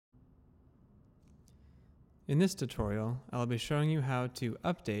In this tutorial, I'll be showing you how to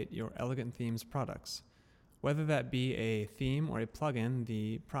update your Elegant Themes products. Whether that be a theme or a plugin,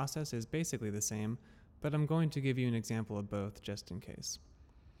 the process is basically the same, but I'm going to give you an example of both just in case.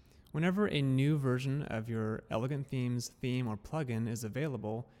 Whenever a new version of your Elegant Themes theme or plugin is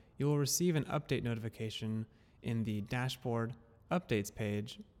available, you will receive an update notification in the dashboard updates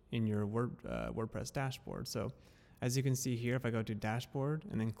page in your WordPress dashboard. So as you can see here, if I go to dashboard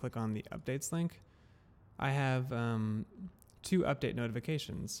and then click on the updates link, I have two update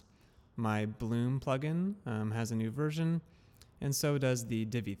notifications. My Bloom plugin has a new version, and so does the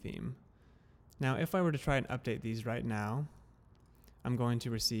Divi theme. Now, if I were to try and update these right now, I'm going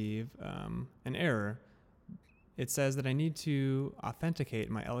to receive an error. It says that I need to authenticate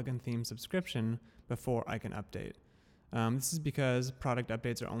my Elegant Theme subscription before I can update. This is because product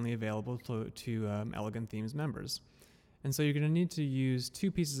updates are only available to Elegant Themes members. And so you're going to need to use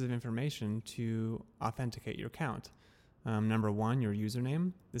two pieces of information to authenticate your account. Number one, your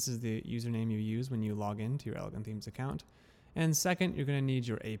username. This is the username you use when you log into your Elegant Themes account. And second, you're going to need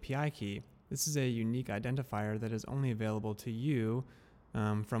your API key. This is a unique identifier that is only available to you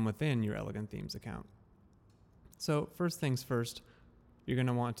from within your Elegant Themes account. So first things first, you're going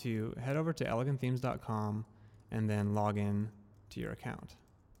to want to head over to elegantthemes.com and then log in to your account.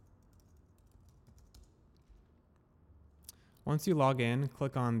 Once you log in,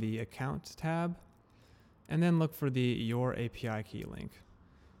 click on the Account tab, and then look for the Your API Key link.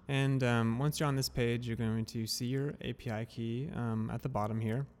 And once you're on this page, you're going to see your API key at the bottom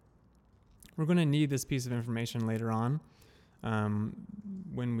here. We're going to need this piece of information later on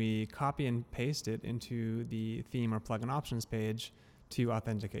when we copy and paste it into the theme or plugin options page to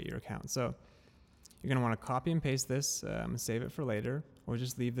authenticate your account. So you're going to want to copy and paste this, save it for later, or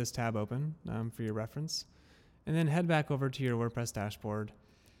just leave this tab open for your reference. And then head back over to your WordPress dashboard,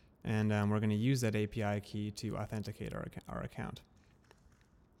 and we're going to use that API key to authenticate our account.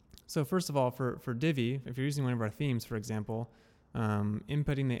 So first of all, for Divi, if you're using one of our themes, for example,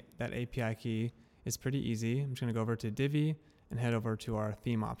 inputting that API key is pretty easy. I'm just going to go over to Divi and head over to our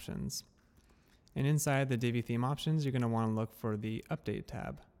theme options. And inside the Divi theme options, you're going to want to look for the Update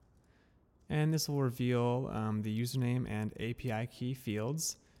tab. And this will reveal the username and API key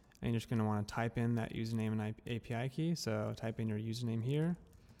fields. And you're just going to want to type in that username and API key. So type in your username here,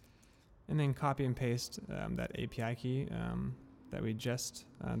 and then copy and paste that API key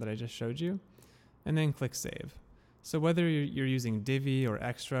that I just showed you, and then click Save. So whether you're using Divi or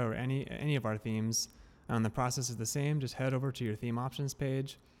Extra or any of our themes, the process is the same. Just head over to your theme options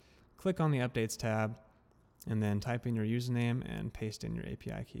page, click on the Updates tab, and then type in your username and paste in your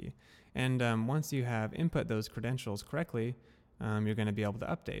API key. And once you have input those credentials correctly, you're going to be able to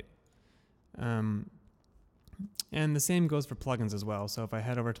update. And the same goes for plugins as well. So if I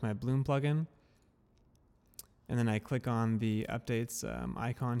head over to my Bloom plugin, and then I click on the updates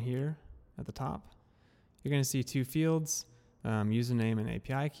icon here at the top, you're going to see two fields, username and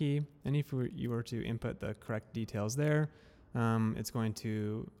API key. And if you were to input the correct details there, it's going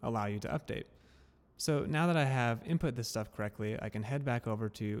to allow you to update. So now that I have input this stuff correctly, I can head back over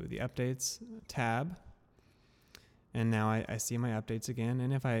to the Updates tab. And now I see my updates again.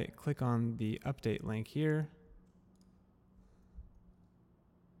 And if I click on the update link here,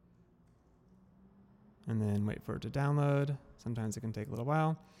 and then wait for it to download, sometimes it can take a little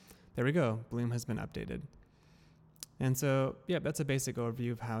while. There we go, Bloom has been updated. And so, yeah, that's a basic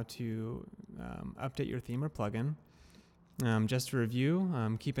overview of how to update your theme or plugin. Just to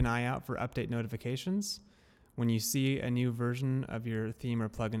review, keep an eye out for update notifications. When you see a new version of your theme or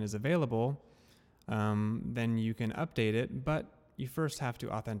plugin is available, then you can update it, but you first have to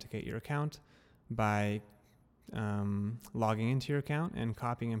authenticate your account by logging into your account and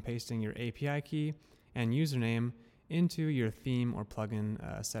copying and pasting your API key and username into your theme or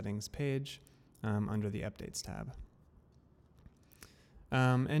plugin settings page under the Updates tab.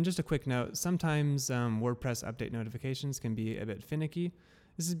 And just a quick note, sometimes WordPress update notifications can be a bit finicky.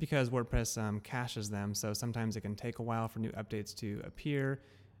 This is because WordPress caches them, so sometimes it can take a while for new updates to appear.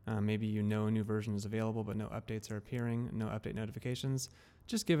 Maybe you know a new version is available, but no updates are appearing, no update notifications.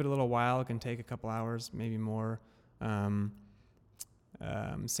 Just give it a little while. It can take a couple hours, maybe more.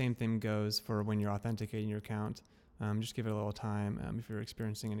 Same thing goes for when you're authenticating your account. Just give it a little time if you're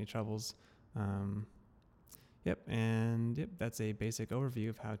experiencing any troubles. Yep, that's a basic overview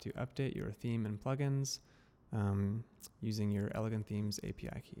of how to update your theme and plugins using your Elegant Themes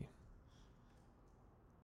API key.